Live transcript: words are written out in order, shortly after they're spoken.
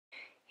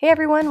Hey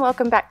everyone,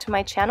 welcome back to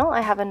my channel. I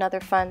have another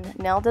fun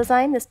nail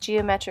design, this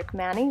geometric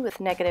mani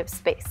with negative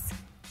space.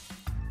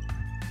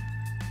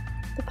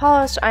 The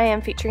polish I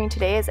am featuring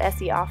today is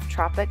Essie Off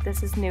Tropic.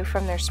 This is new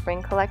from their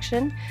spring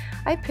collection.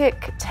 I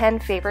pick 10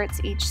 favorites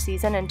each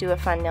season and do a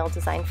fun nail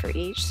design for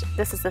each.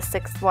 This is the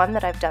 6th one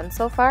that I've done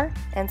so far,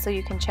 and so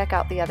you can check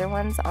out the other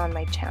ones on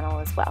my channel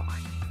as well.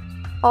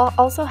 I'll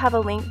also have a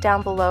link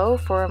down below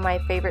for my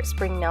favorite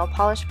spring nail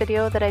polish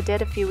video that I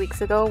did a few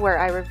weeks ago where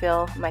I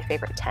reveal my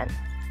favorite 10.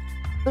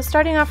 So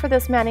starting off for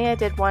this mani, I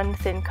did one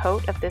thin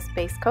coat of this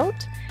base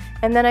coat,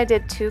 and then I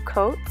did 2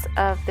 coats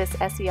of this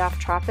Essie Off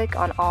Tropic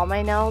on all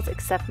my nails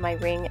except my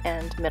ring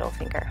and middle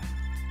finger.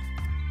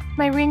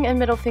 My ring and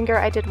middle finger,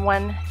 I did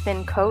one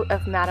thin coat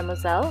of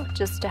Mademoiselle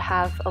just to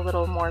have a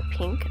little more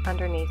pink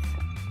underneath.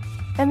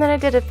 And then I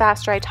did a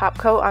fast dry top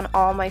coat on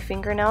all my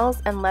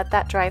fingernails and let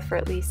that dry for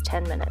at least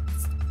 10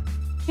 minutes.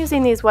 I'm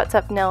using these What's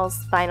Up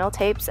Nails vinyl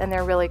tapes, and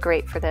they're really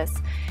great for this.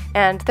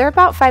 And they're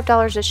about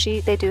 $5 a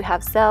sheet. They do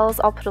have sales.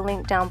 I'll put a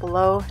link down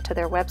below to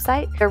their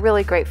website. They're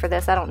really great for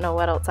this. I don't know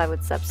what else I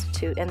would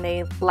substitute, and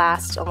they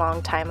last a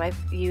long time. I've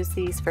used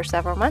these for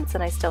several months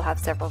and I still have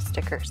several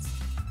stickers.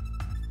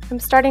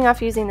 I'm starting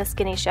off using the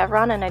skinny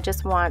chevron, and I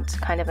just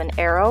want kind of an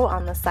arrow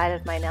on the side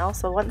of my nail.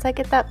 So once I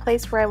get that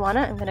placed where I want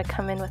it, I'm going to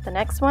come in with the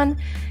next one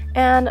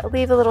and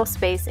leave a little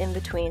space in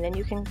between, and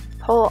you can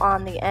pull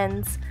on the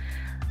ends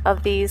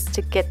of these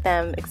to get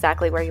them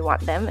exactly where you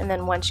want them, and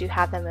then once you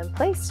have them in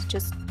place,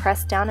 just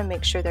press down and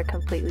make sure they're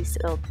completely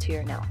sealed to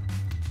your nail.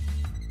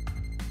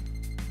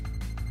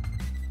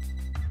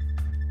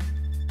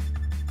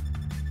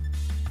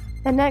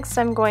 And next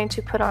I'm going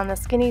to put on the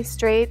skinny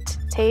straight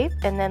tape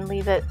and then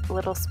leave it a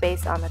little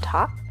space on the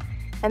top,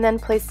 and then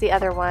place the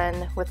other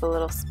one with a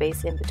little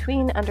space in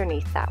between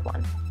underneath that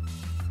one.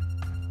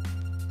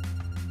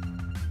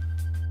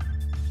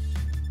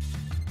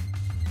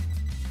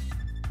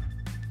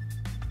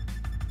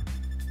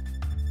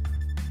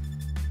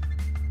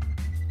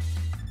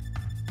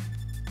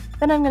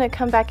 Then I'm going to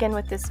come back in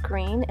with this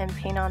green and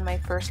paint on my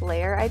first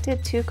layer. I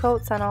did 2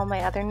 coats on all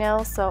my other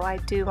nails, so I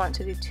do want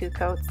to do 2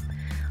 coats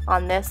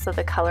on this so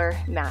the color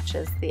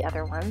matches the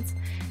other ones.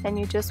 And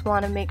you just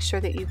want to make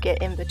sure that you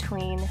get in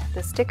between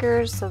the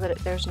stickers so that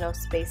there's no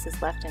spaces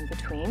left in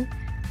between.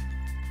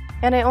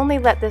 And I only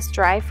let this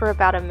dry for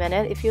about a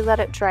minute. If you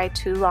let it dry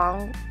too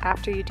long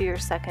after you do your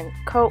second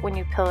coat, when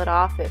you peel it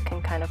off, it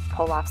can kind of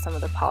pull off some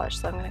of the polish.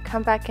 So I'm going to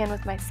come back in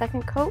with my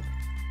second coat.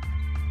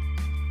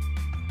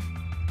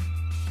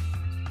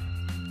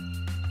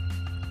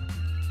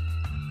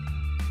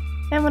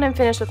 And when I'm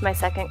finished with my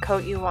second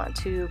coat, you want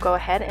to go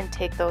ahead and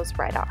take those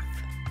right off.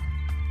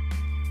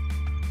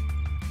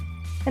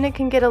 And it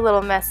can get a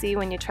little messy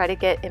when you try to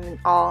get in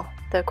all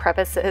the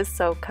crevices,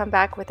 so come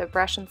back with a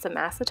brush and some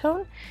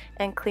acetone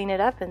and clean it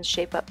up and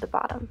shape up the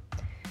bottom.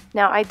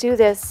 Now I do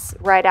this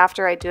right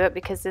after I do it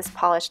because this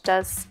polish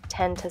does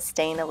tend to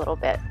stain a little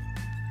bit.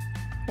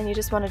 And you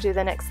just want to do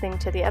the next thing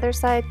to the other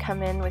side,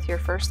 come in with your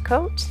first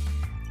coat,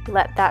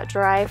 let that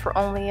dry for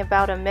only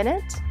about a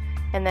minute,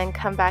 and then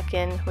come back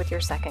in with your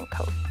second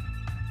coat.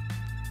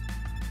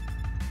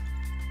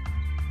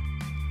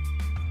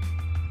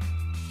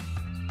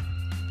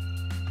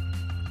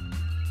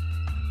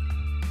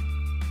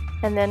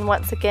 And then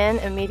once again,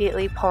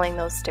 immediately pulling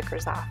those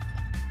stickers off.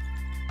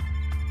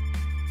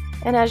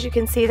 And as you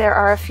can see, there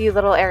are a few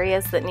little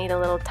areas that need a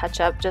little touch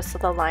up just so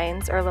the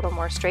lines are a little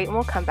more straight, and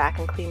we'll come back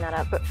and clean that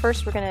up. But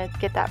first we're going to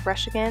get that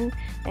brush again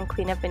and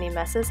clean up any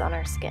messes on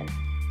our skin.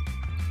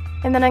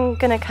 And then I'm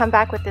going to come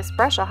back with this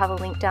brush. I'll have a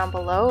link down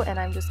below, and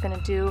I'm just going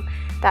to do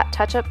that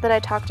touch up that I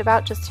talked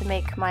about just to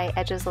make my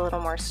edges a little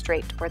more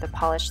straight where the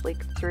polish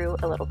leaked through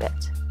a little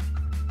bit.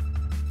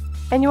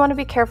 And you want to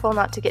be careful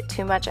not to get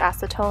too much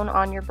acetone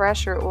on your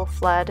brush or it will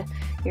flood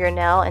your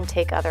nail and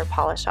take other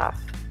polish off.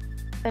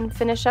 And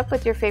finish up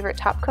with your favorite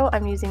top coat.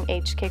 I'm using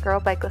HK Girl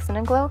by Glisten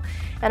and Glow,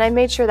 and I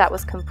made sure that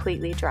was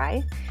completely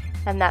dry.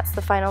 And that's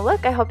the final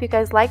look. I hope you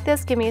guys liked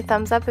this. Give me a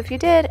thumbs up if you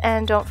did,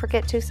 and don't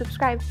forget to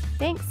subscribe.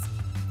 Thanks!